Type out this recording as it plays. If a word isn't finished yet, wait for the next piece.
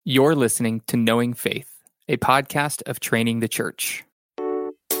You're listening to Knowing Faith, a podcast of Training the Church.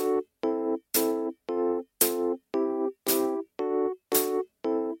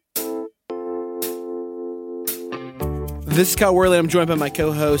 This is Kyle Worley. I'm joined by my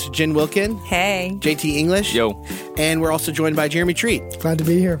co-host, Jen Wilkin. Hey. JT English. Yo. And we're also joined by Jeremy Treat. Glad to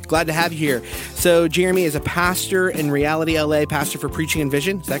be here. Glad to have you here. So Jeremy is a pastor in Reality LA, pastor for Preaching and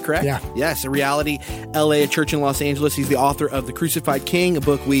Vision. Is that correct? Yeah. Yes, a Reality LA, a church in Los Angeles. He's the author of The Crucified King, a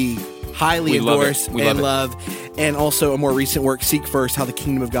book we highly endorse and love. And also a more recent work, Seek First, How the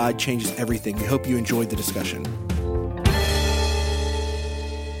Kingdom of God Changes Everything. We hope you enjoyed the discussion.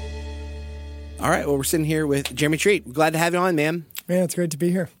 All right, well, we're sitting here with Jeremy Treat. Glad to have you on, man. Man, it's great to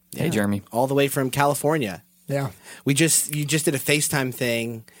be here. Hey, Jeremy. All the way from California. Yeah. You just did a FaceTime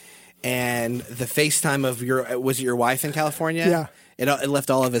thing, and the FaceTime of was it your wife in California? Yeah. It left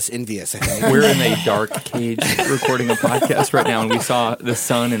all of us envious, I think. We're in a dark cage recording a podcast right now, and we saw the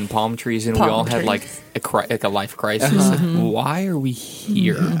sun and palm trees, and we all had like a life crisis. Like, why are we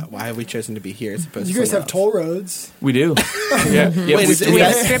here? Why have we chosen to be here as opposed to You guys somewhere have else? toll roads. We do. Yeah. Wait, is We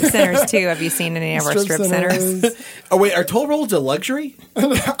have that- strip centers, too. Have you seen any of our strip centers? Oh, wait, are toll roads a luxury?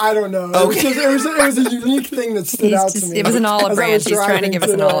 I don't know. Okay. It was a unique thing that stood out to me. It was an olive As I branch. was He's trying to driving give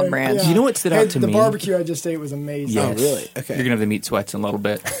us an today. olive branch. Yeah. You know what stood out to the me? barbecue I just ate was amazing. Yes. Oh, really? Okay. You're going to have the meat sweats in a little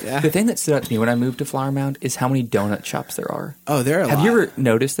bit. Yeah. The thing that stood out to me when I moved to Flower Mound is how many donut shops there are. Oh, there are a lot. Have you ever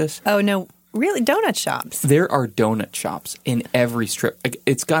noticed this? Oh, no. Really? Donut shops? There are donut shops in every strip. Like,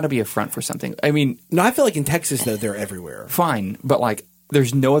 it's got to be a front for something. I mean, No, I feel like in Texas, though, they're everywhere. fine, but like,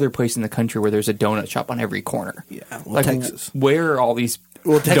 there's no other place in the country where there's a donut shop on every corner. Yeah, well, Like, Texas. where are all these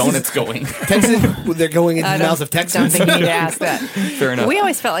Texas- donuts going? Texas, they're going into the mouths of Texas. Don't think you need to ask that. Fair enough. We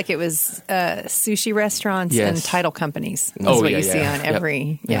always felt like it was sushi restaurants and Yes. title companies. That's Oh, what yeah, you see yeah. on Yep.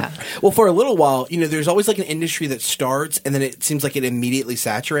 every, yeah. Well, for a little while, there's always like an industry that starts and then it seems like it immediately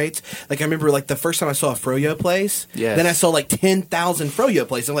saturates. Like I remember like the first time I saw a froyo place, Yes. then I saw like 10,000 froyo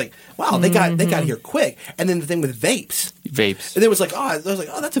places. I'm like, wow, they got here quick. And then the thing with vapes. Vapes. And then it was like,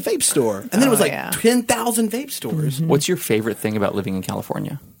 that's a vape store. And then it was like yeah. 10,000 vape stores. What's your favorite thing about living in California?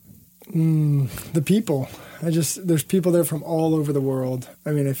 The people. There's people there from all over the world.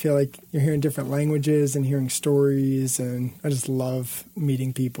 I mean, I feel like you're hearing different languages and hearing stories, and I just love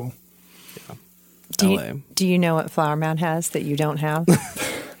meeting people. LA. Do you know what Flower Mound has that you don't have?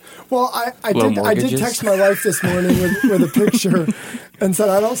 Well, I Low did mortgages? text my wife this morning with a picture and said,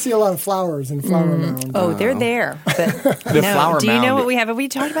 I don't see a lot of flowers in Flower Mound. Oh, they're there. But The no. Flower Do you know Mound- what we have? Have we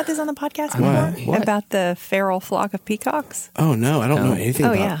talked about this on the podcast before? What? About the feral flock of peacocks? Oh, no, I don't know anything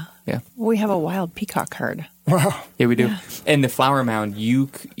Oh, about yeah. Yeah. We have a wild peacock herd. Wow. Yeah, we do. And the Flower Mound,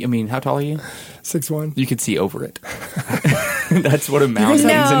 how tall are you? 6'1". You could see over it. That's what a mound means in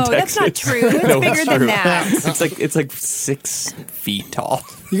No, Texas. that's not true. It's No, bigger than true. that. It's like 6 feet tall.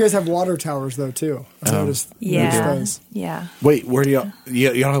 You guys have water towers, though, too. I noticed Yeah. those. Yeah. Wait, where do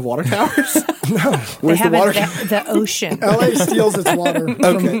you don't have water towers? They Where's the have water the ocean. LA steals its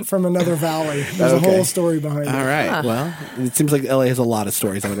water from another valley. There's a whole story behind it. All right. Well, it seems like LA has a lot of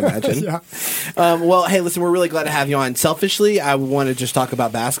stories, I would imagine. Yeah. Well, hey, listen, we're really glad to have you on. Selfishly, I want to just talk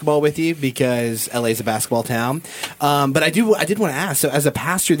about basketball with you because LA is a basketball town. But I did want to ask. So, as a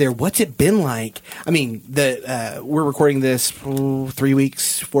pastor there, what's it been like? I mean, we're recording this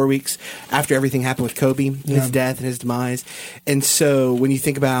 4 weeks after everything happened with Kobe, his death and his demise. And so, when you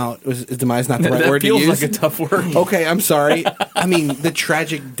think about was demise not the right That word to feels use? like a tough word. Okay, I'm sorry. I mean, the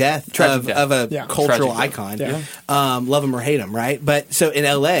tragic death of a Yeah. cultural Tragic icon. death. Love him or hate him, right? But so in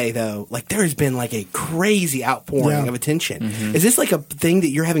LA, though, like there has been like a crazy outpouring Yeah. of attention. Is this like a thing that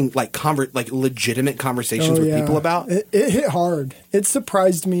you're having like legitimate conversations with people about? It hit hard. It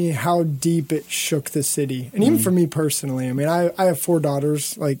surprised me how deep it shook the city. And even for me personally, I mean, I have 4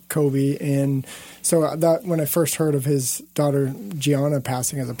 daughters like Kobe. And so that when I first heard of his daughter Gianna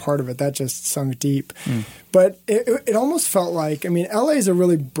passing as a part of it, that just sunk deep. But it almost felt like, I mean, LA is a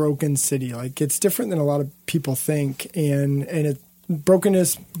really broken city. Like it's different than a lot of people think. And it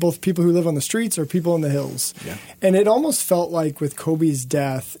brokenness, both people who live on the streets or people in the hills. Yeah. And it almost felt like with Kobe's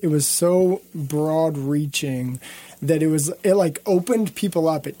death, it was so broad reaching that it like opened people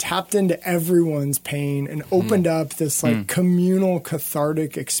up. It tapped into everyone's pain and opened up this like communal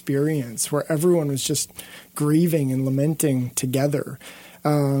cathartic experience where everyone was just grieving and lamenting together.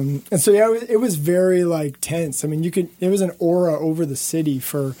 And so, yeah, it was very like tense. I mean, it was an aura over the city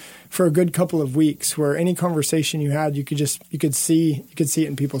for a good couple of weeks where any conversation you had, you could see it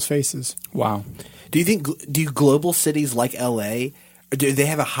in people's faces. Wow. Do global cities like LA, do they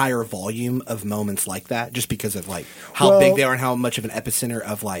have a higher volume of moments like that just because of like how Well, big they are and how much of an epicenter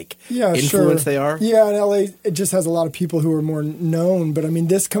of like Yeah, influence sure. they are? Yeah, in LA, it just has a lot of people who are more known. But I mean,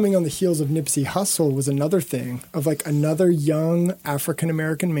 this coming on the heels of Nipsey Hussle was another thing of like another young African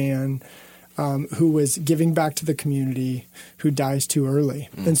American man who was giving back to the community who dies too early.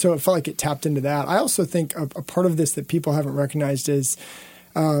 And so it felt like it tapped into that. I also think a part of this that people haven't recognized is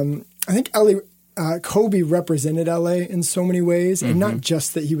I think Kobe represented LA in so many ways, and not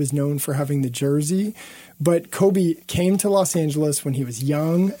just that he was known for having the jersey, but Kobe came to Los Angeles when he was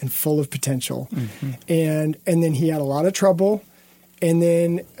young and full of potential, and then he had a lot of trouble,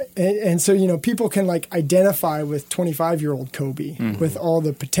 and so people can like identify with 25-year-old Kobe with all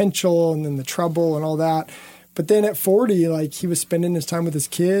the potential and then the trouble and all that. But then at 40, like he was spending his time with his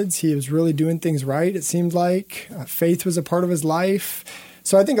kids. He was really doing things right. It seemed like faith was a part of his life.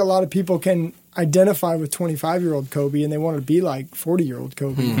 So I think a lot of people can identify with 25-year-old Kobe and they want to be like 40-year-old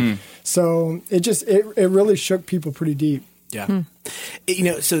Kobe. So it really shook people pretty deep. Yeah.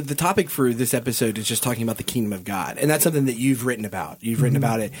 So the topic for this episode is just talking about the kingdom of God. And that's something that you've written about. You've written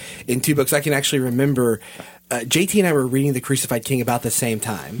about it in 2 books. I can actually remember JT and I were reading The Crucified King about the same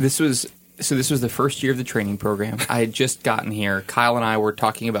time. This was the first year of the training program. I had just gotten here. Kyle and I were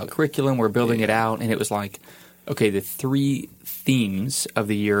talking about curriculum. We're building it out. And it was like, okay, the 3 themes of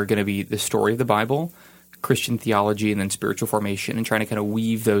the year are going to be the story of the Bible, Christian theology, and then spiritual formation, and trying to kind of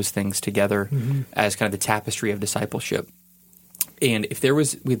weave those things together as kind of the tapestry of discipleship. And if there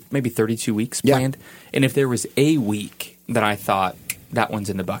was, we had maybe 32 weeks planned, and if there was a week that I thought, that one's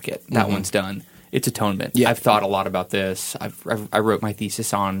in the bucket, that one's done, it's atonement. Yeah. I've thought a lot about this. I wrote my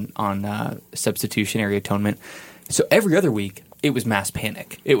thesis on substitutionary atonement. So every other week, it was mass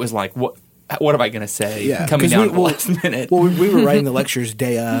panic. It was like, what am I going to say coming down to the last minute? Well, we were writing the lectures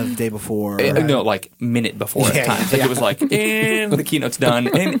day of, day before. No, like minute before at times. Like it was like, and the keynote's done,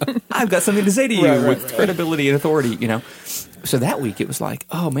 and I've got something to say to you with credibility and authority, So that week it was like,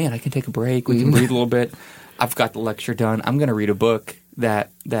 oh man, I can take a break. We can breathe a little bit. I've got the lecture done. I'm going to read a book that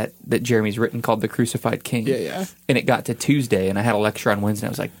Jeremy's written called The Crucified King. Yeah. And it got to Tuesday, and I had a lecture on Wednesday.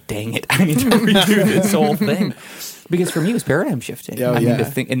 And I was like, dang it, I need to redo this whole thing. Because for me, it was paradigm shifting. I need to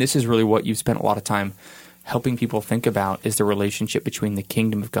think, and this is really what you've spent a lot of time helping people think about, is the relationship between the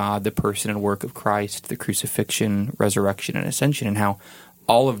kingdom of God, the person and work of Christ, the crucifixion, resurrection, and ascension, and how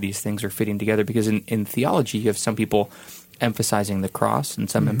all of these things are fitting together. Because in theology, you have some people emphasizing the cross and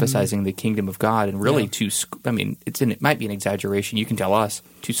some emphasizing the kingdom of God, and really it might be an exaggeration. You can tell us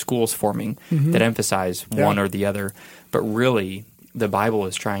 2 schools forming that emphasize one or the other, but really the Bible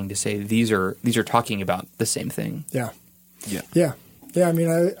is trying to say these are talking about the same thing. Yeah. I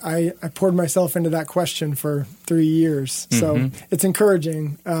mean, I poured myself into that question for 3 years, so it's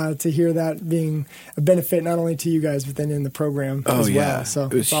encouraging to hear that being a benefit not only to you guys but then in the program as well. So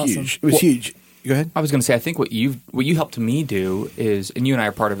it was awesome. huge. It was huge. Go ahead. I was going to say, I think what you helped me do is, and you and I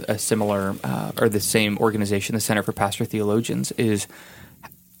are part of a similar or the same organization, the Center for Pastor Theologians, is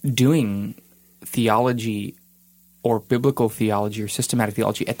doing theology or biblical theology or systematic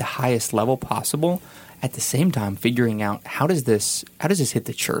theology at the highest level possible. At the same time, figuring out how does this hit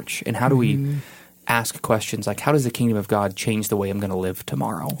the church, and how do we ask questions like, how does the kingdom of God change the way I'm going to live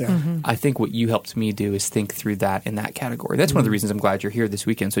tomorrow? Yeah. I think what you helped me do is think through that in that category. That's one of the reasons I'm glad you're here this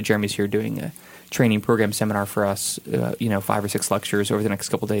weekend. So Jeremy's here doing a training program seminar for us, 5 or 6 lectures over the next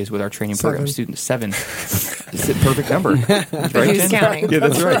couple of days with our training program students. 7. It's a perfect number. Right, Who's counting? Yeah,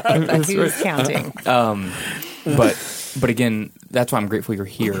 that's right. Who's counting? But again, that's why I'm grateful you're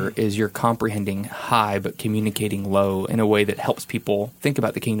here, is you're comprehending high but communicating low in a way that helps people think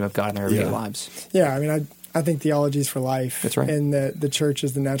about the kingdom of God in their everyday lives. Yeah, I mean, I think theology is for life. That's right. And the church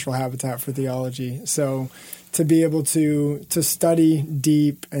is the natural habitat for theology. So to be able to study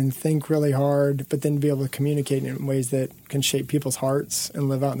deep and think really hard, but then be able to communicate in ways that can shape people's hearts and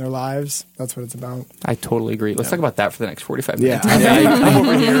live out in their lives, that's what it's about. I totally agree. Let's talk about that for the next 45 minutes. I'm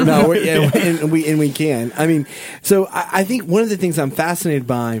over here. No, and we can. I mean, so I think one of the things I'm fascinated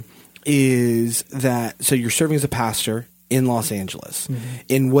by is that, so you're serving as a pastor in Los Angeles,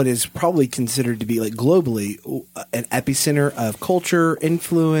 in what is probably considered to be, like, globally an epicenter of culture,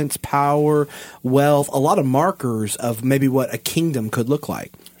 influence, power, wealth, a lot of markers of maybe what a kingdom could look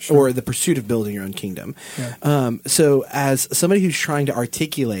like, or the pursuit of building your own kingdom. Yeah. So as somebody who's trying to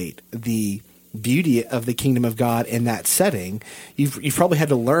articulate the beauty of the kingdom of God in that setting, you've probably had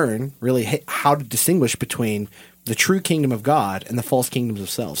to learn really how to distinguish between the true kingdom of God and the false kingdoms of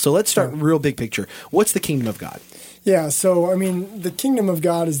self. So let's start real big picture. What's the kingdom of God? Yeah, so I mean, the kingdom of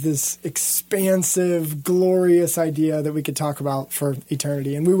God is this expansive, glorious idea that we could talk about for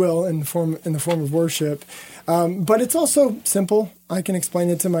eternity, and we will in the form of worship. But it's also simple. I can explain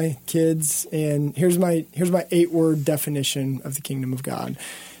it to my kids, and here's my 8-word definition of the kingdom of God.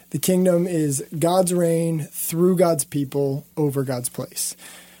 The kingdom is God's reign through God's people over God's place.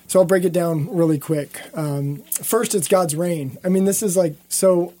 So I'll break it down really quick. First, it's God's reign. I mean, this is like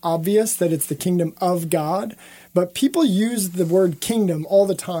so obvious that it's the kingdom of God, but people use the word kingdom all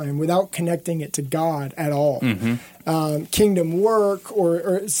the time without connecting it to God at all. Kingdom work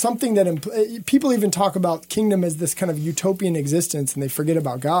or something that people even talk about kingdom as this kind of utopian existence, and they forget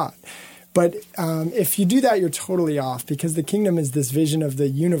about God. But if you do that, you're totally off, because the kingdom is this vision of the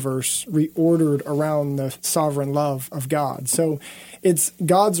universe reordered around the sovereign love of God. So it's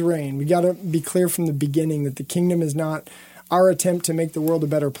God's reign. We got to be clear from the beginning that the kingdom is not our attempt to make the world a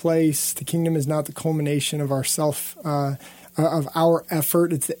better place. The kingdom is not the culmination of of our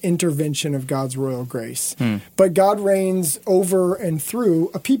effort. It's the intervention of God's royal grace. But God reigns over and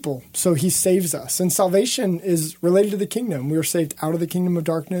through a people, so he saves us. And salvation is related to the kingdom. We are saved out of the kingdom of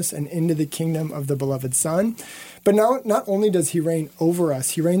darkness and into the kingdom of the beloved Son. But now, not only does he reign over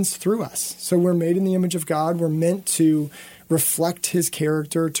us, he reigns through us. So we're made in the image of God. We're meant to reflect his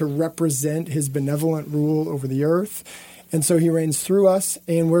character, to represent his benevolent rule over the earth. And so he reigns through us,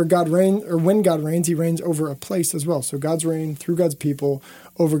 and when God reigns, he reigns over a place as well. So God's reign through God's people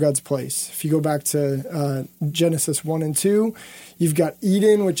over God's place. If you go back to Genesis 1 and 2, you've got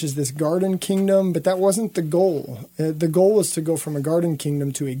Eden, which is this garden kingdom, but that wasn't the goal. The goal was to go from a garden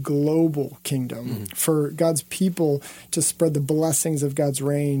kingdom to a global kingdom, for God's people to spread the blessings of God's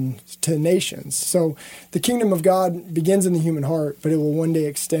reign to nations. So the kingdom of God begins in the human heart, but it will one day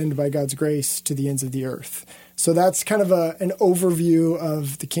extend by God's grace to the ends of the earth. So that's kind of an overview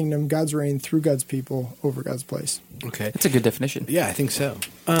of the kingdom, God's reign through God's people over God's place. Okay. That's a good definition. Yeah, I think so.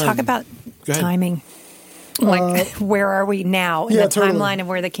 Talk about go ahead. timing. Like, where are we now in the timeline of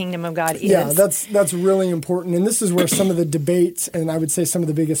where the kingdom of God is? Yeah, that's really important. And this is where some of the debates, and I would say some of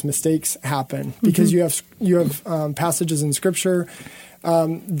the biggest mistakes happen, because you have passages in Scripture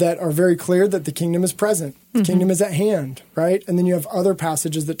that are very clear that the kingdom is present. The kingdom is at hand, right? And then you have other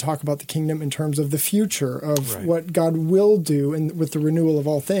passages that talk about the kingdom in terms of the future of what God will do with the renewal of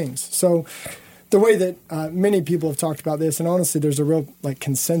all things. So the way that many people have talked about this, and honestly there's a real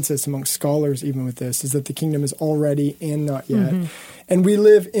consensus amongst scholars even with this, is that the kingdom is already and not yet. And we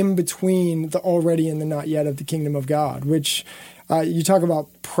live in between the already and the not yet of the kingdom of God, which you talk about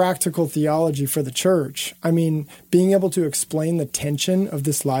practical theology for the church. I mean, being able to explain the tension of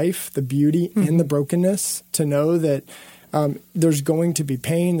this life, the beauty and the brokenness, to know that there's going to be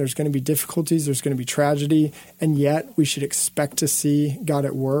pain, there's going to be difficulties, there's going to be tragedy, and yet we should expect to see God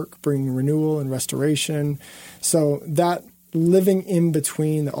at work, bringing renewal and restoration. So that living in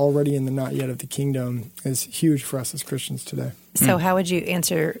between the already and the not yet of the kingdom is huge for us as Christians today. So how would you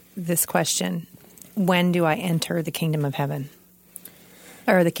answer this question? When do I enter the kingdom of heaven?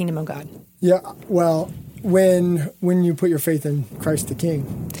 Or the kingdom of God? Yeah, well, when you put your faith in Christ the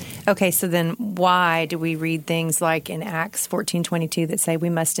King. Okay, so then why do we read things like in Acts 14:22 that say we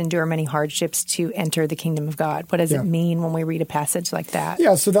must endure many hardships to enter the kingdom of God? What does it mean when we read a passage like that?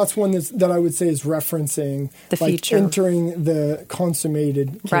 Yeah, so that's one that I would say is referencing the future, entering the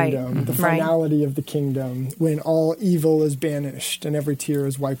consummated kingdom, the finality of the kingdom, when all evil is banished and every tear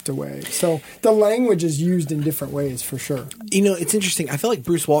is wiped away. So the language is used in different ways for sure. You know, it's interesting. I feel like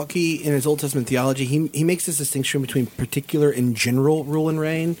Bruce Waltke in his Old Testament theology, he makes this distinction between particular and general rule and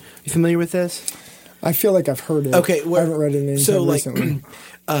reign. You familiar with this? I feel like I've heard it. Okay, well, I haven't read it anytime recently.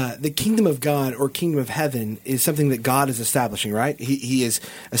 The kingdom of God or kingdom of heaven is something that God is establishing, right? He is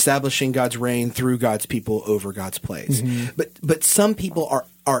establishing God's reign through God's people over God's place. But some people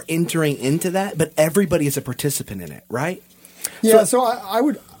are entering into that, but everybody is a participant in it, right? Yeah, so I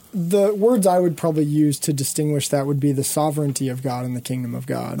would. The words I would probably use to distinguish that would be the sovereignty of God and the kingdom of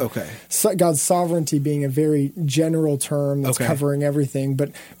God. Okay. So God's sovereignty being a very general term that's covering everything.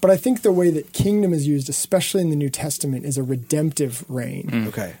 But I think the way that kingdom is used, especially in the New Testament, is a redemptive reign.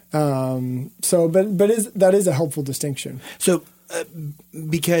 Okay. That is a helpful distinction. So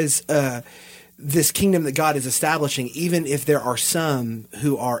because this kingdom that God is establishing, even if there are some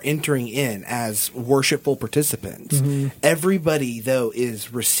who are entering in as worshipful participants, everybody though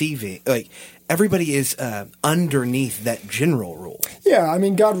is receiving, everybody is underneath that general rule. Yeah, I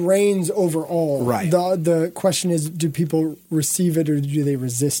mean, God reigns over all. Right. The question is, do people receive it or do they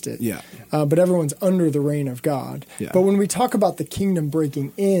resist it? Yeah. But everyone's under the reign of God. Yeah. But when we talk about the kingdom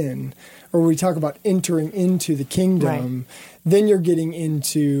breaking in, or we talk about entering into the kingdom, then you're getting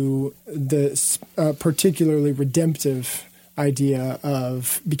into the particularly redemptive idea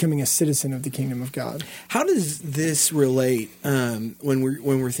of becoming a citizen of the kingdom of God. How does this relate when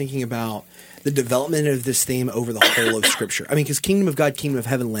we're thinking about the development of this theme over the whole of Scripture? I mean, because kingdom of God, kingdom of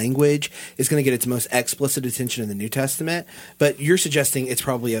heaven language is going to get its most explicit attention in the New Testament, but you're suggesting it's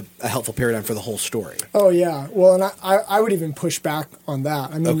probably a helpful paradigm for the whole story. Oh, yeah. Well, and I would even push back on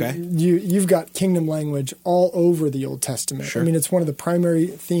that. I mean, you've got kingdom language all over the Old Testament. Sure. I mean, it's one of the primary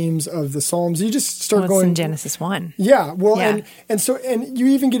themes of the Psalms. You just start It's going in Genesis 1. Yeah, well, Yeah. and you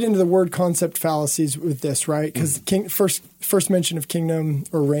even get into the word concept fallacies with this, right? Because first mention of kingdom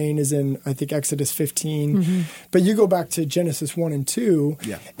or reign is in, I think, Exodus 15. But you go back to Genesis 1 and 2,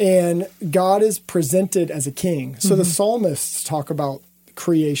 and God is presented as a king. So the psalmists talk about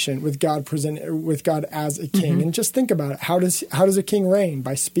creation with God as a king. And just think about it. How does a king reign?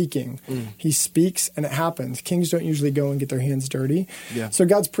 By speaking. He speaks and it happens. Kings don't usually go and get their hands dirty. Yeah. So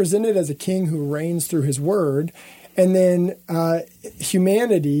God's presented as a king who reigns through his word. And then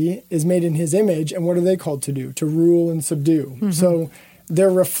humanity is made in his image, and what are they called to do? To rule and subdue. So they're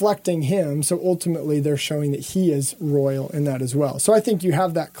reflecting him, so ultimately they're showing that he is royal in that as well. So I think you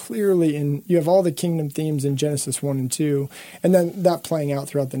have that clearly you have all the kingdom themes in Genesis 1 and 2, and then that playing out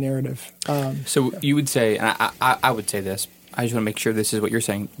throughout the narrative. So you would say, and I would say this, I just want to make sure this is what you're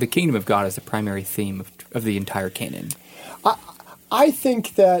saying, the kingdom of God is the primary theme of the entire canon. I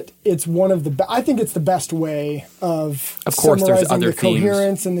think that it's I think it's the best way of course, there's summarizing other the themes.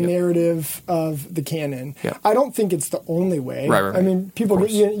 coherence and the narrative of the canon. Yep. I don't think it's the only way. Right. I mean,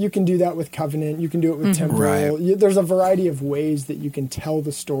 you can do that with covenant. You can do it with temporal. Right. There's a variety of ways that you can tell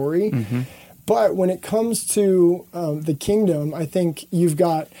the story. But when it comes to the kingdom, I think you've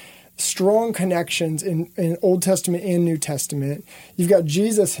got strong connections in Old Testament and New Testament. You've got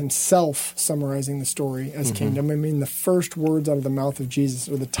Jesus himself summarizing the story as kingdom. I mean, the first words out of the mouth of Jesus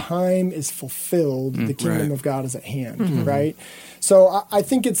are, the time is fulfilled, the kingdom of God is at hand, right? So I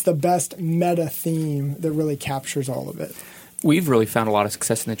think it's the best meta theme that really captures all of it. We've really found a lot of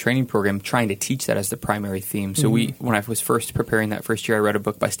success in the training program trying to teach that as the primary theme. So when I was first preparing that first year, I read a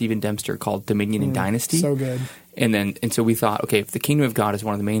book by Stephen Dempster called Dominion and Dynasty. So good. And so we thought, okay, if the kingdom of God is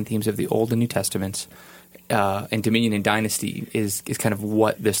one of the main themes of the Old and New Testaments, and Dominion and Dynasty is kind of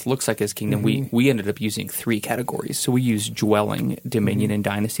what this looks like as kingdom, we ended up using 3 categories. So we used dwelling, dominion, and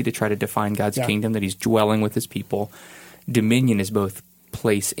dynasty to try to define God's kingdom, that he's dwelling with his people. Dominion is both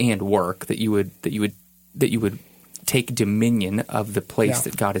place and work, that you would take dominion of the place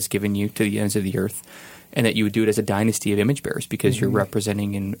that God has given you to the ends of the earth, and that you would do it as a dynasty of image bearers because you're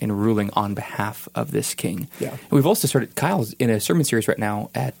representing and ruling on behalf of this king. Yeah. And we've also started, Kyle's in a sermon series right now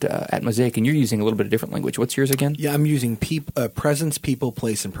at Mosaic, and you're using a little bit of different language. What's yours again? Yeah, I'm using presence, people,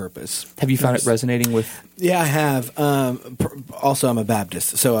 place, and purpose. Have you found it resonating with? Yeah, I have. Also, I'm a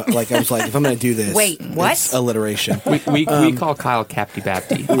Baptist, so I was like, if I'm going to do this, Wait, what? It's alliteration. We call Kyle Capty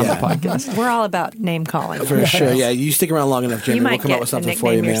Bapty on the podcast. We're all about name calling. For sure, yeah. You stick around long enough, Jamie, You we'll might come up get with a something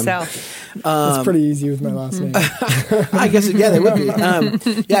for you, nickname man. yourself. It's pretty easy with my last name. I guess, yeah, they would be.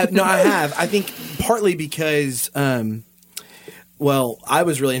 I have. I think partly because, I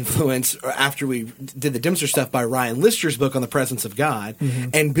was really influenced after we did the Dempster stuff by Ryan Lister's book on the presence of God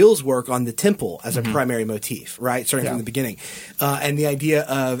and Bill's work on the temple as a primary motif, right? Starting from the beginning. And the idea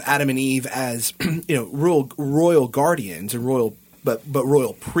of Adam and Eve as, royal guardians and royal but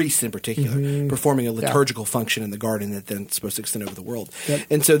royal priests in particular, performing a liturgical function in the garden that then is supposed to extend over the world. Yep.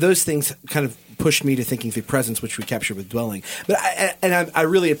 And so those things kind of pushed me to thinking through presence, which we capture with dwelling. But I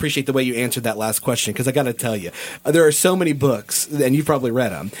really appreciate the way you answered that last question, because I got to tell you, there are so many books, and you've probably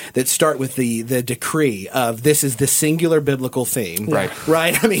read them, that start with the decree of this is the singular biblical theme. Right?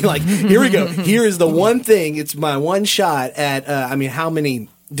 I mean, like, here we go. Here is the one thing. It's my one shot at, how many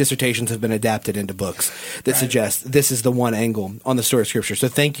dissertations have been adapted into books that suggest this is the one angle on the story of Scripture. So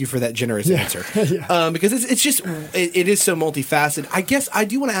thank you for that generous answer. Because it's just, it is so multifaceted. I guess I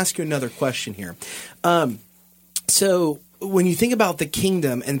do want to ask you another question here. So when you think about the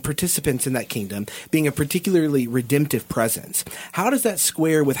kingdom and participants in that kingdom being a particularly redemptive presence, how does that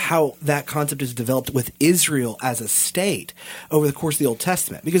square with how that concept is developed with Israel as a state over the course of the Old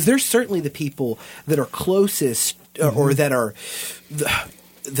Testament? Because there's certainly the people that are closest or that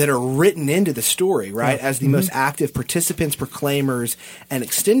are written into the story, right, as the most active participants, proclaimers, and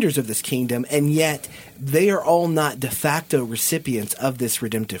extenders of this kingdom, and yet they are all not de facto recipients of this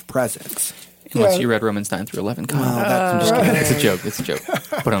redemptive presence. Unless you read Romans 9 through 11. Come on. I'm just kidding. It's a joke. It's a joke.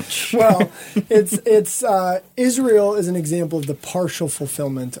 But well, it's Israel is an example of the partial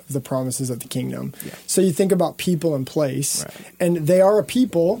fulfillment of the promises of the kingdom. Yeah. So you think about people and place, and they are a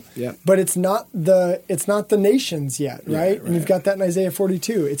people, but it's not the nations yet, right? And you've got that in Isaiah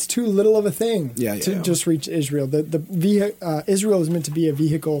 42. It's too little of a thing to just reach Israel. Israel is meant to be a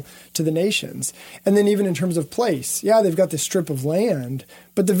vehicle to the nations. And then even in terms of place, they've got this strip of land,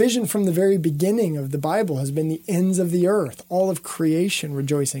 but the vision from the very beginning of the Bible has been the ends of the earth, all of creation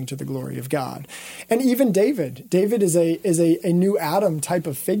rejoicing to the glory of God. And even David is a new Adam type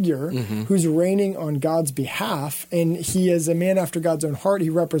of figure who's reigning on God's behalf, and he is a man after God's own heart. He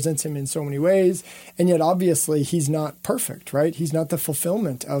represents him in so many ways, and yet obviously he's not perfect, right? He's not the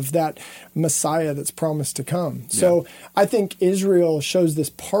fulfillment of that Messiah that's promised to come. So I think Israel shows this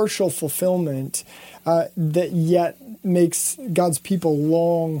partial fulfillment that yet makes God's people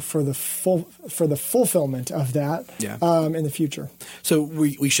long for the fulfillment of that in the future. So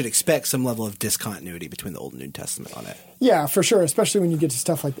we should expect some level of discontinuity between the Old and New Testament on it. Yeah, for sure. Especially when you get to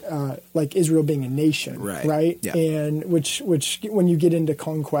stuff like Israel being a nation, right? Yeah. And which when you get into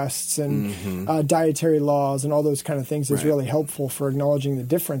conquests and dietary laws and all those kind of things is really helpful for acknowledging the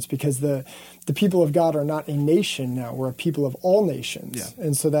difference, because the people of God are not a nation now. We're a people of all nations.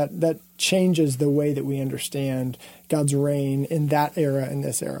 And so that changes the way that we understand God's reign in that era and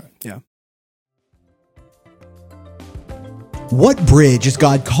this era. Yeah. What bridge is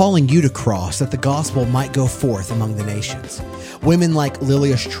God calling you to cross that the gospel might go forth among the nations? Women like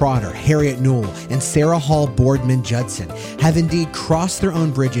Lilias Trotter, Harriet Newell, and Sarah Hall Boardman Judson have indeed crossed their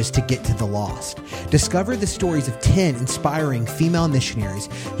own bridges to get to the lost. Discover the stories of 10 inspiring female missionaries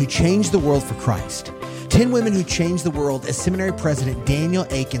who changed the world for Christ. 10 Women Who Changed the World is Seminary President Daniel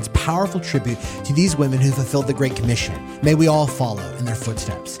Aiken's powerful tribute to these women who fulfilled the Great Commission. May we all follow in their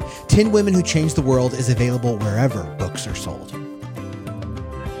footsteps. 10 Women Who Changed the World is available wherever books are sold.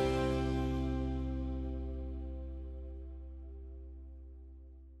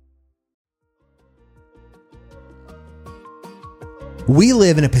 We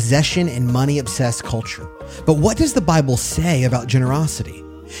live in a possession and money-obsessed culture. But what does the Bible say about generosity?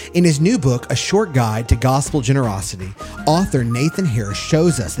 In his new book, A Short Guide to Gospel Generosity, author Nathan Harris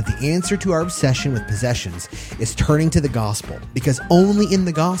shows us that the answer to our obsession with possessions is turning to the gospel, because only in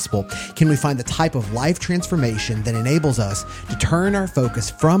the gospel can we find the type of life transformation that enables us to turn our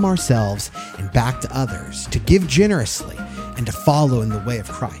focus from ourselves and back to others, to give generously, and to follow in the way of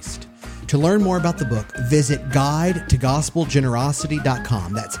Christ. To learn more about the book, visit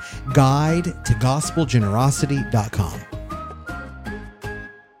guidetogospelgenerosity.com. That's guidetogospelgenerosity.com.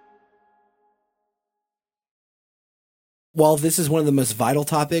 While this is one of the most vital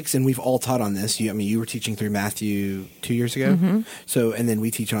topics, and we've all taught on this, you were teaching through Matthew 2 years ago, so, and then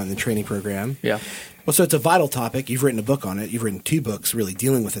we teach on it in the training program. Yeah. Well, so it's a vital topic. You've written a book on it. You've written 2 books really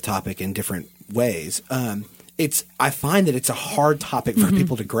dealing with the topic in different ways. I find that it's a hard topic for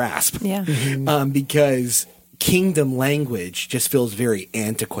people to grasp, because kingdom language just feels very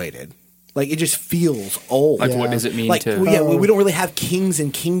antiquated. Like, it just feels old. Like, what does it mean to... we don't really have kings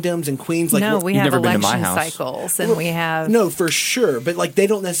and kingdoms and queens. Like, no, we have never been to my election house. cycles, and we have... No, for sure. But, like, they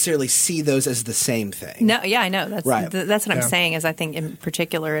don't necessarily see those as the same thing. No, I know. That's Right. That's what I'm saying, is I think in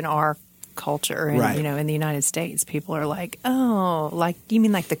particular in our culture and, Right. in the United States, people are like, oh, like, you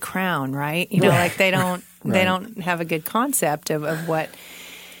mean like the crown, right? Like they don't... They don't have a good concept of what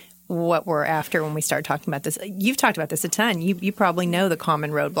we're after when we start talking about this. You've talked about this a ton. You probably know the common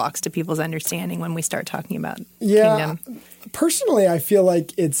roadblocks to people's understanding when we start talking about kingdom. Personally, I feel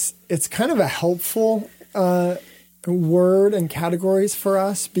like it's kind of a helpful word and categories for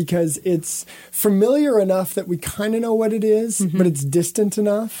us, because it's familiar enough that we kind of know what it is, but it's distant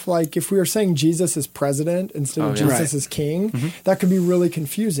enough. Like, if we were saying Jesus is president instead of Jesus is king, that could be really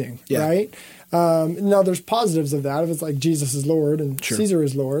confusing, right? Now, there's positives of that. If it's like Jesus is Lord and Caesar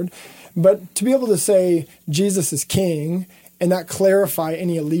is Lord. But to be able to say Jesus is king and that clarify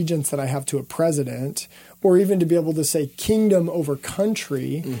any allegiance that I have to a president, or even to be able to say kingdom over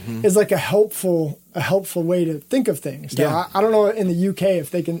country, is like a helpful way to think of things. Now, I don't know in the UK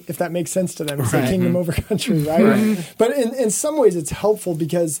if that makes sense to them to say kingdom over country, right? But in some ways it's helpful,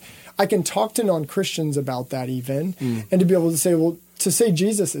 because I can talk to non-Christians about that even, and to be able to say, well, to say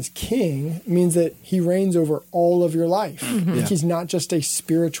Jesus is king means that he reigns over all of your life. Like, he's not just a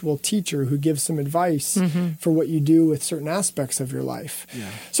spiritual teacher who gives some advice for what you do with certain aspects of your life.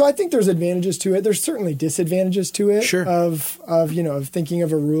 So I think there's advantages to it. There's certainly disadvantages to it of thinking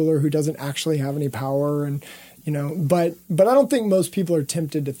of a ruler who doesn't actually have any power, and but I don't think most people are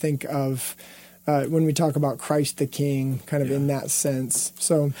tempted to think of when we talk about Christ the King, kind of in that sense.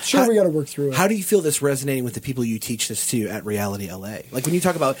 So sure, we got to work through it. How do you feel this resonating with the people you teach this to at Reality LA? Like when you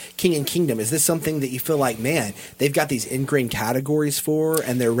talk about King and Kingdom, is this something that you feel like, man, they've got these ingrained categories for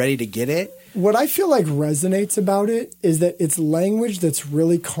and they're ready to get it? What I feel like resonates about it is that it's language that's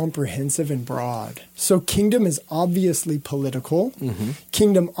really comprehensive and broad. So kingdom is obviously political.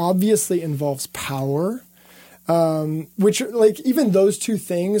 Kingdom obviously involves power. Which, like, even those two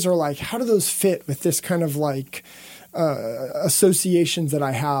things are like, how do those fit with this kind of like associations that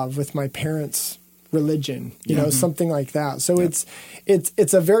I have with my parents' religion, you know, something like that. So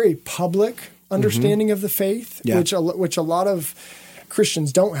it's a very public understanding of the faith, which a lot of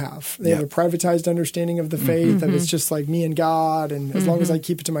Christians don't have. They have a privatized understanding of the faith, and it's just like me and God, and as long as I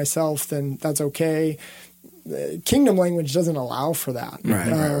keep it to myself, then that's okay. Kingdom language doesn't allow for that.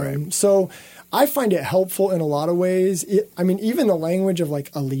 Right. So I find it helpful in a lot of ways. Even the language of like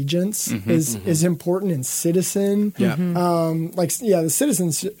allegiance is important, and citizen. The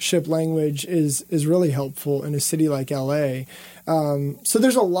citizenship language is really helpful in a city like LA. So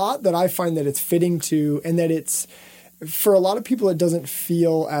there's a lot that I find that it's fitting to, and that it's, for a lot of people, it doesn't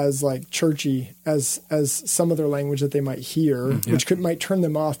feel as like churchy as some other language that they might hear, which might turn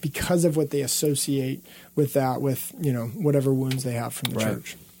them off because of what they associate with that, with, you know, whatever wounds they have from the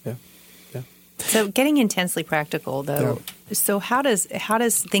church. So getting intensely practical, though, so how does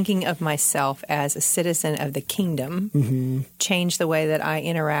thinking of myself as a citizen of the kingdom change the way that I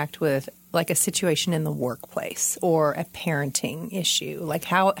interact with, like, a situation in the workplace or a parenting issue? Like,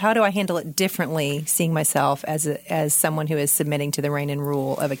 how do I handle it differently, seeing myself as someone who is submitting to the reign and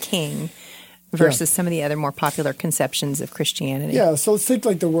rule of a king versus some of the other more popular conceptions of Christianity? Yeah, so let's take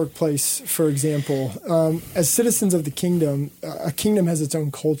like the workplace, for example. As citizens of the kingdom, a kingdom has its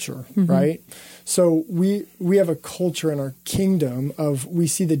own culture, right? So we have a culture in our kingdom of, we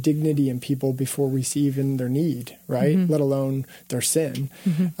see the dignity in people before we see even their need, right? Let alone their sin.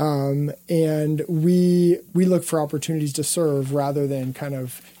 And we look for opportunities to serve rather than kind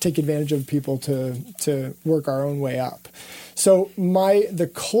of take advantage of people to work our own way up. So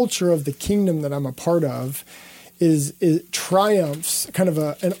the culture of the kingdom that I'm a part of is triumphs kind of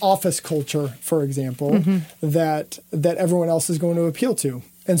an office culture, for example, that everyone else is going to appeal to.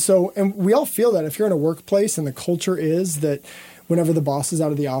 And we all feel that if you're in a workplace and the culture is that whenever the boss is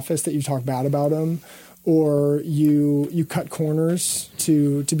out of the office, that you talk bad about him, or you cut corners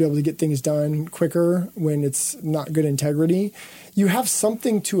to be able to get things done quicker when it's not good integrity, you have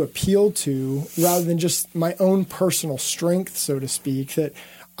something to appeal to rather than just my own personal strength, so to speak, that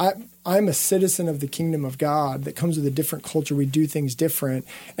I'm a citizen of the kingdom of God that comes with a different culture. We do things different,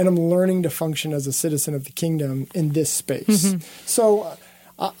 and I'm learning to function as a citizen of the kingdom in this space. So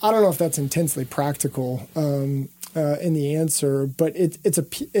I don't know if that's intensely practical in the answer, but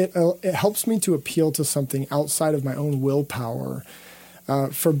it helps me to appeal to something outside of my own willpower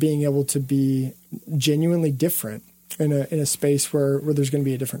for being able to be genuinely different in a space where there's going to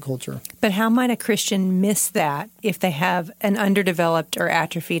be a different culture. But how might a Christian miss that if they have an underdeveloped or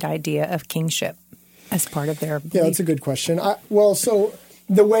atrophied idea of kingship as part of their belief? Yeah, that's a good question. So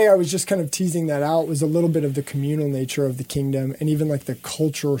the way I was just kind of teasing that out was a little bit of the communal nature of the kingdom, and even like the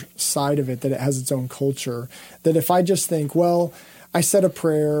culture side of it, that it has its own culture. That if I just think, well, I said a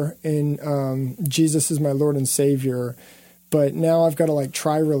prayer and Jesus is my Lord and Savior, but now I've got to like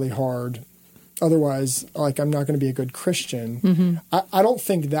try really hard, otherwise like I'm not going to be a good Christian. I don't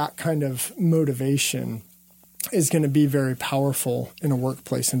think that kind of motivation is going to be very powerful in a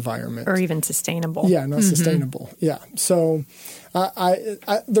workplace environment. Or even sustainable. Yeah, not sustainable. Yeah. So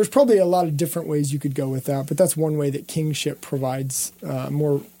there's probably a lot of different ways you could go with that, but that's one way that kingship provides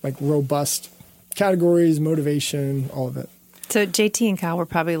more like robust categories, motivation, all of it. So JT and Kyle were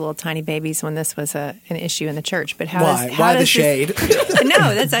probably little tiny babies when this was an issue in the church. But why the shade?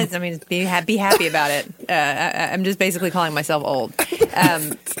 No, that's. I mean, be happy about it. I'm just basically calling myself old.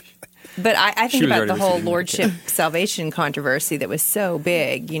 But I think about the whole lordship salvation controversy that was so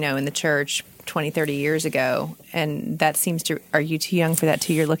big, in the church 20, 30 years ago. And that seems to, are you too young for that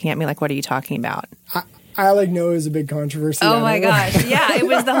too? You're looking at me like, what are you talking about? I know it was a big controversy. Oh my gosh. Yeah. It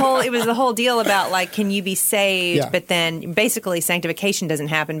was the whole deal about like, can you be saved? But then basically sanctification doesn't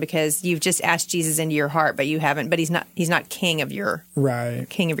happen because you've just asked Jesus into your heart, but you haven't, but he's not king of your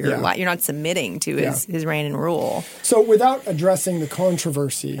life. You're not submitting to his reign and rule. So without addressing the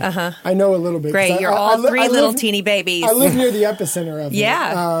controversy, I know a little bit. Great. You're all three little teeny babies. I live near the epicenter of it.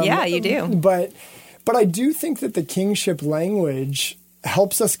 Yeah, you do. But I do think that the kingship language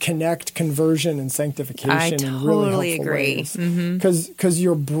helps us connect conversion and sanctification in really helpful ways. Because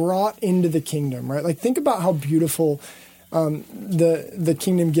you're brought into the kingdom, right? Like think about how beautiful the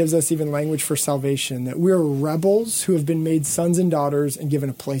kingdom gives us even language for salvation, that we're rebels who have been made sons and daughters and given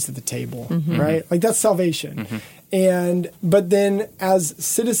a place at the table, right? Like that's salvation. But then as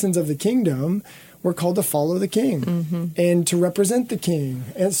citizens of the kingdom, we're called to follow the king and to represent the king.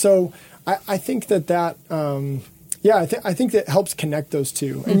 And so I think that I think that helps connect those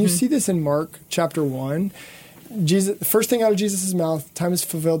two. And you see this in Mark chapter 1. Jesus, the first thing out of Jesus' mouth, time is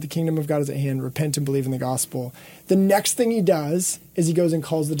fulfilled, the kingdom of God is at hand, repent and believe in the gospel. The next thing he does is he goes and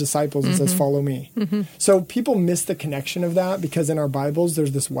calls the disciples and says, follow me. So people miss the connection of that because in our Bibles,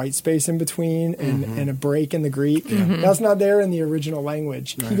 there's this white space in between and a break in the Greek. That's not there in the original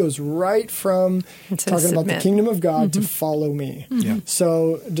language. Right. He goes right from talking about the kingdom of God to follow me.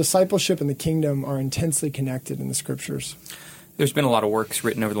 So discipleship and the kingdom are intensely connected in the scriptures. There's been a lot of works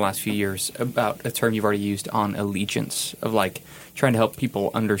written over the last few years about a term you've already used on allegiance, of like trying to help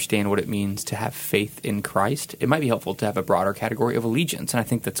people understand what it means to have faith in Christ. It might be helpful to have a broader category of allegiance, and I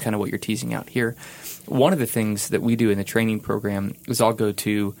think that's kind of what you're teasing out here. One of the things that we do in the training program is I'll go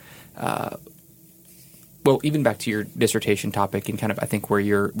to, even back to your dissertation topic and kind of I think where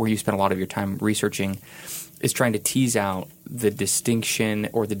you spend a lot of your time researching is trying to tease out the distinction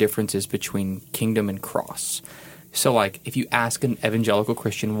or the differences between kingdom and cross. So, like, if you ask an evangelical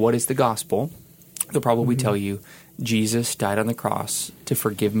Christian, what is the gospel? They'll probably tell you, Jesus died on the cross to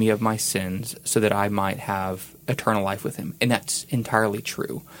forgive me of my sins so that I might have eternal life with him. And that's entirely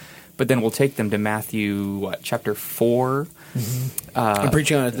true. But then we'll take them to Matthew, chapter 4. I'm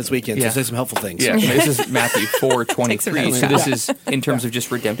preaching on it this weekend, so say some helpful things. Yeah, this is Matthew 4:23. So this is, in terms of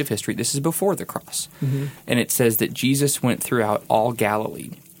just redemptive history, this is before the cross. And it says that Jesus went throughout all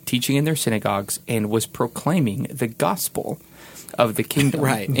Galilee, teaching in their synagogues, and was proclaiming the gospel of the kingdom,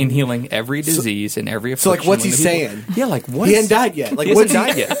 and healing every disease and every affliction. So, like, what's he saying? Yeah, like, what? He hadn't died yet. Like, he hasn't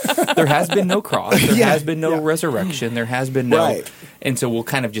died yet. There has been no cross. There has been no resurrection. There has been no... And so we'll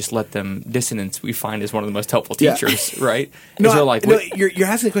kind of just let them... Dissonance, we find, is one of the most helpful teachers, right? You're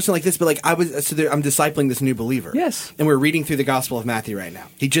asking a question like this, but like I'm discipling this new believer. Yes. And we're reading through the Gospel of Matthew right now.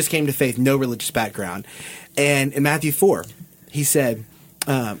 He just came to faith, no religious background. And in Matthew 4, he said...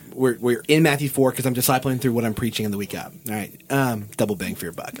 we're in Matthew 4 because I'm discipling through what I'm preaching in the week up. All right, double bang for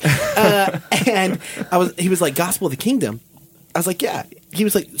your buck. And he was like, gospel of the kingdom. I was like, yeah. He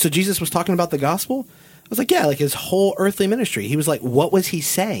was like, so Jesus was talking about the gospel? I was like, yeah, like his whole earthly ministry. He was like, what was he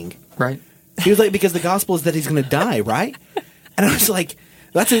saying? Right. He was like, because the gospel is that he's going to die, right? And I was like,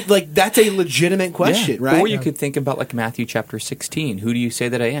 that's a legitimate question, right? Or you could think about like Matthew chapter 16. Who do you say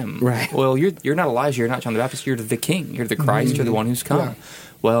that I am? Right. Well, you're not Elijah. You're not John the Baptist. You're the King. You're the Christ. You're the one who's come. Yeah.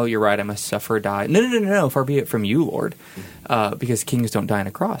 Well, you're right. I must suffer, die. No. Far be it from you, Lord, because kings don't die on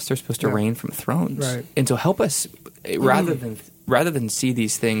a cross. They're supposed to reign from thrones. Right. And so help us rather than see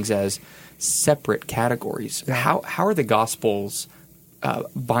these things as separate categories. Yeah. How are the Gospels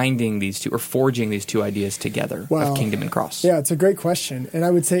binding these two or forging these two ideas together of kingdom and cross? Yeah, it's a great question. And I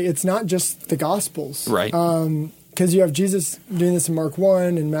would say it's not just the Gospels. Right. Because you have Jesus doing this in Mark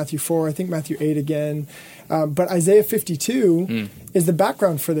 1 and Matthew 4, I think Matthew 8 again. But Isaiah 52 is the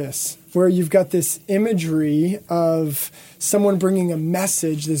background for this, where you've got this imagery of someone bringing a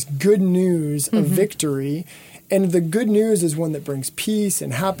message, this good news of victory. And the good news is one that brings peace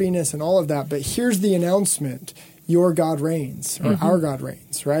and happiness and all of that. But here's the announcement. Your God reigns, or our God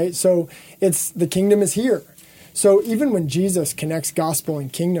reigns, right? So it's the kingdom is here. So even when Jesus connects gospel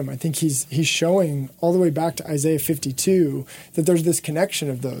and kingdom, I think he's showing all the way back to Isaiah 52 that there's this connection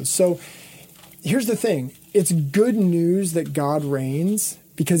of those. So here's the thing. It's good news that God reigns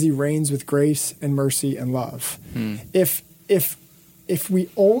because he reigns with grace and mercy and love. If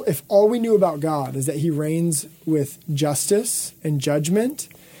all we knew about God is that he reigns with justice and judgment,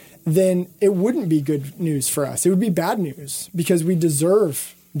 then it wouldn't be good news for us. It would be bad news because we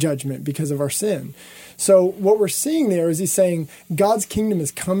deserve judgment because of our sin. So what we're seeing there is he's saying God's kingdom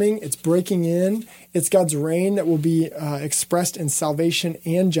is coming. It's breaking in. It's God's reign that will be expressed in salvation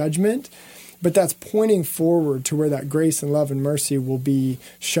and judgment. But that's pointing forward to where that grace and love and mercy will be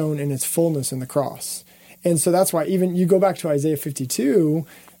shown in its fullness in the cross. And so that's why even you go back to Isaiah 52,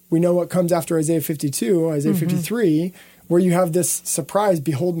 we know what comes after Isaiah 52, Isaiah 53, where you have this surprise,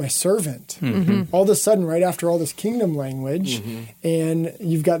 behold my servant. All of a sudden, right after all this kingdom language, and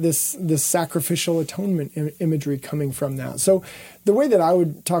you've got this sacrificial atonement imagery coming from that. So the way that I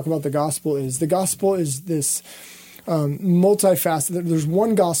would talk about the gospel is this multifaceted. There's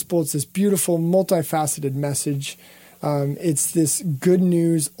one gospel. It's this beautiful, multifaceted message. It's this good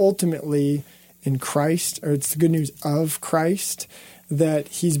news ultimately in Christ, or it's the good news of Christ, that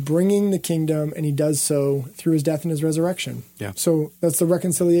he's bringing the kingdom, and he does so through his death and his resurrection. Yeah. So that's the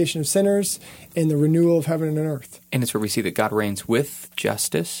reconciliation of sinners and the renewal of heaven and earth. And it's where we see that God reigns with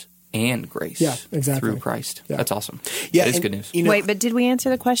justice and grace. Yeah, exactly. Through Christ. Yeah. That's awesome. Yeah, It's and, good news. you know, Wait, but did we answer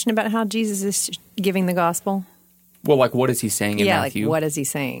the question about how Jesus is giving the gospel? Well, like, what is he saying in Matthew? Like, what is he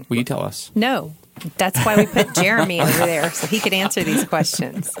saying? Will you tell us? No. That's why we put Jeremy over there, so he could answer these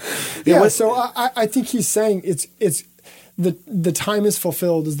questions. Yeah, so I think he's saying it's the time is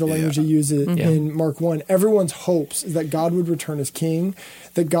fulfilled is the language he uses in Mark 1. Everyone's hopes is that God would return as king,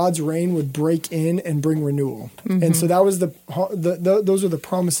 that God's reign would break in and bring renewal. And so that was those are the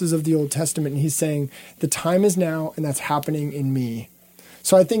promises of the Old Testament. And he's saying the time is now, and that's happening in me.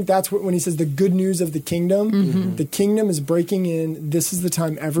 So I think that's when he says the good news of the kingdom is breaking in. This is the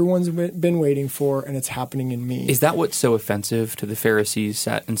time everyone's been waiting for, and it's happening in me. Is that what's so offensive to the Pharisees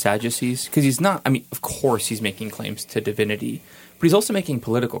and Sadducees? Because he's not, I mean, of course he's making claims to divinity, but he's also making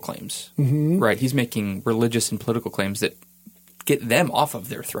political claims, right? He's making religious and political claims that get them off of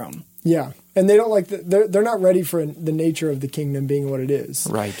their throne. Yeah. And they don't like they're not ready for the nature of the kingdom being what it is.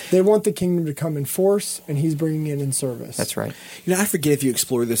 Right. They want the kingdom to come in force, and he's bringing it in service. That's right. You know, I forget if you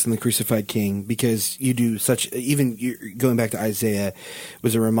explore this in The Crucified King, because you do such, even going back to Isaiah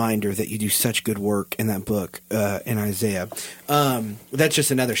was a reminder that you do such good work in that book, in Isaiah. That's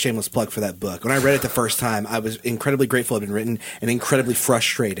just another shameless plug for that book. When I read it the first time, I was incredibly grateful it had been written and incredibly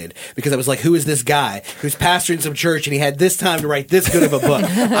frustrated, because I was like, who is this guy who's pastoring some church and he had this time to write this good of a book?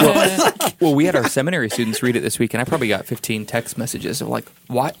 Well, we had our seminary students read it this week, and I probably got 15 text messages of like,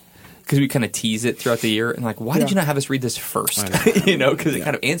 what? Because we kind of tease it throughout the year, and like, why did you not have us read this first? You know, because it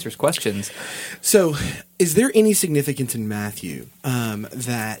kind of answers questions. So, is there any significance in Matthew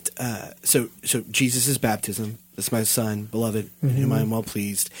so Jesus' baptism, this is my son, beloved, in whom I am well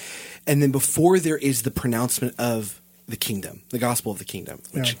pleased, and then before there is the pronouncement of the kingdom, the gospel of the kingdom,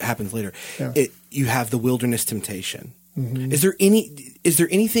 which happens later, you have the wilderness temptation. Is there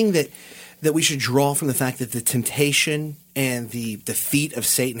anything that we should draw from the fact that the temptation and the defeat of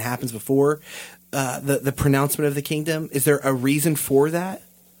Satan happens before the pronouncement of the kingdom? Is there a reason for that?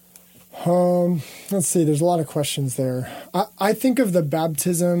 Let's see. There's a lot of questions there. I think of the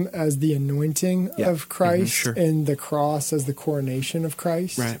baptism as the anointing of Christ, and the cross as the coronation of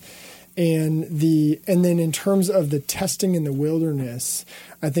Christ. Right. And then in terms of the testing in the wilderness,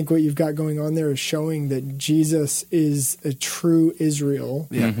 I think what you've got going on there is showing that Jesus is a true Israel,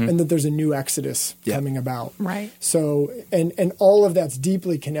 and that there's a new Exodus coming about. Right. So, and all of that's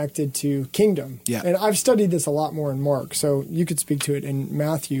deeply connected to kingdom. Yeah. And I've studied this a lot more in Mark, so you could speak to it in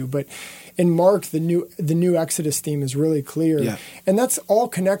Matthew, but in Mark, the new Exodus theme is really clear. Yeah. And that's all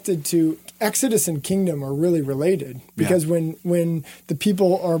connected to Exodus and kingdom are really related, because when the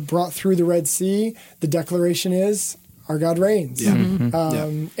people are brought through the Red Sea, the declaration is, our God reigns. Yeah.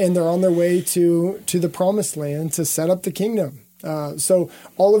 And they're on their way to the promised land to set up the kingdom. So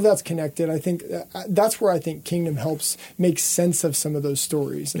all of that's connected. I think that's where I think kingdom helps make sense of some of those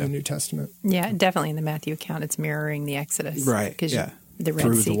stories in the New Testament. Yeah, definitely in the Matthew account, it's mirroring the Exodus. Right, Because the Red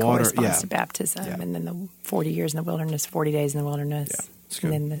Through Sea the water, corresponds to baptism, and then the 40 years in the wilderness, 40 days in the wilderness,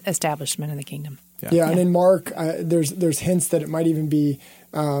 and then the establishment of the kingdom. Yeah, and in Mark, there's hints that it might even be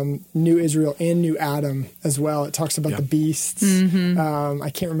New Israel and New Adam as well. It talks about the beasts. I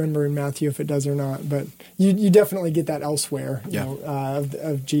can't remember in Matthew if it does or not, but you definitely get that elsewhere. You know,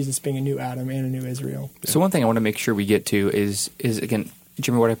 of Jesus being a new Adam and a new Israel. So one thing I want to make sure we get to is again,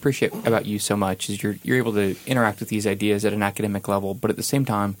 Jimmy, what I appreciate about you so much is you're able to interact with these ideas at an academic level, but at the same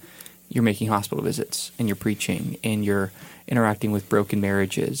time, you're making hospital visits and you're preaching and you're interacting with broken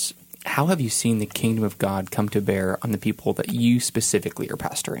marriages. How have you seen the kingdom of God come to bear on the people that you specifically are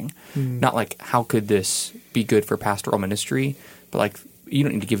pastoring? Not like, how could this be good for pastoral ministry, but like, you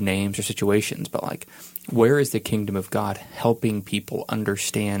don't need to give names or situations, but like, where is the kingdom of God helping people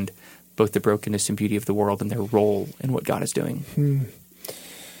understand both the brokenness and beauty of the world and their role in what God is doing?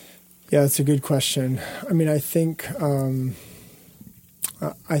 Yeah, that's a good question. I mean, I think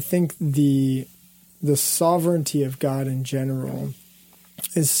the sovereignty of God in general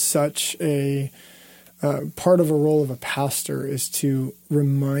is such a part of a role of a pastor is to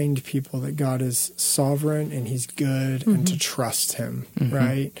remind people that God is sovereign and He's good, and to trust Him,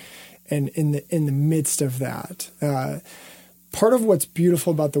 right? And in the midst of that, part of what's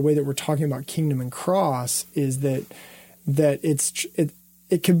beautiful about the way that we're talking about kingdom and cross is that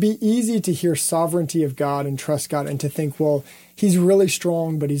it can be easy to hear sovereignty of God and trust God and to think, well, He's really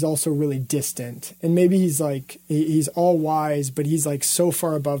strong, but He's also really distant. And maybe He's like, He's all wise, but He's like so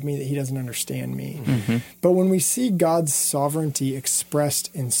far above me that He doesn't understand me. But when we see God's sovereignty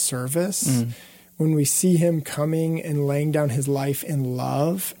expressed in service, when we see him coming and laying down his life in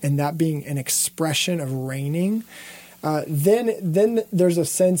love, and that being an expression of reigning, then there's a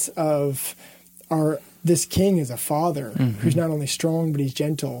sense of this king is a father who's not only strong, but he's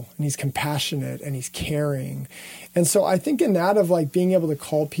gentle and he's compassionate and he's caring. And so I think in that of like being able to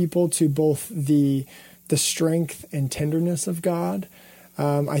call people to both the strength and tenderness of God,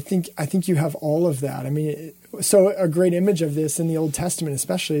 I think you have all of that. I mean, so a great image of this in the Old Testament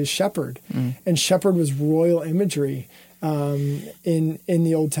especially is shepherd. And shepherd was royal imagery. In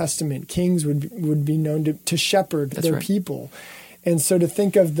the Old Testament, kings would be known to shepherd their people. And so to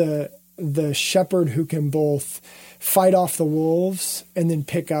think of the shepherd who can both fight off the wolves and then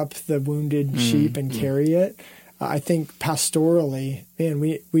pick up the wounded sheep and carry it, I think pastorally, man,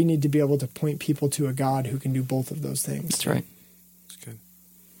 we need to be able to point people to a God who can do both of those things. That's right. That's good.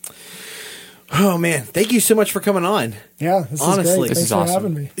 Oh man, thank you so much for coming on. Yeah, this honestly, is great. This Thanks is for awesome.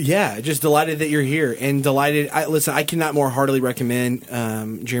 having me. Yeah, just delighted that you're here and delighted. I cannot more heartily recommend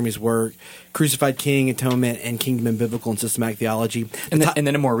Jeremy's work, Crucified King, Atonement, and Kingdom in Biblical and Systematic Theology. And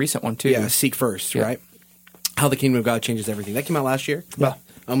then a more recent one too. Yeah, Seek First, right? How the Kingdom of God Changes Everything. That came out last year,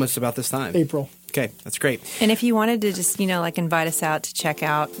 almost about this time. April. Okay, that's great. And if you wanted to just, like invite us out to check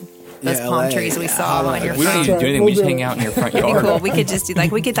out those Yeah, palm LA. trees we saw on your We don't front. need to do anything. We just hang out in your front yard. Cool. We could just do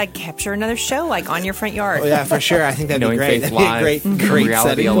we could capture another show on your front yard. Oh, yeah, for sure. I think that'd be Knowing great. Faith That'd be a Live, great Reality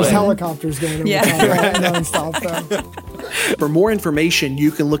setting. LA. There's helicopters going over Yeah. the top nonstop. Though. For more information,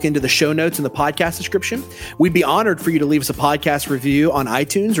 you can look into the show notes in the podcast description. We'd be honored for you to leave us a podcast review on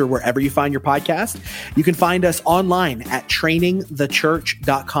iTunes or wherever you find your podcast. You can find us online at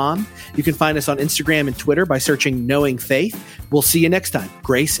trainingthechurch.com. You can find us on Instagram and Twitter by searching Knowing Faith. We'll see you next time.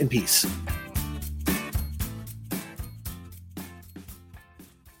 Grace and peace.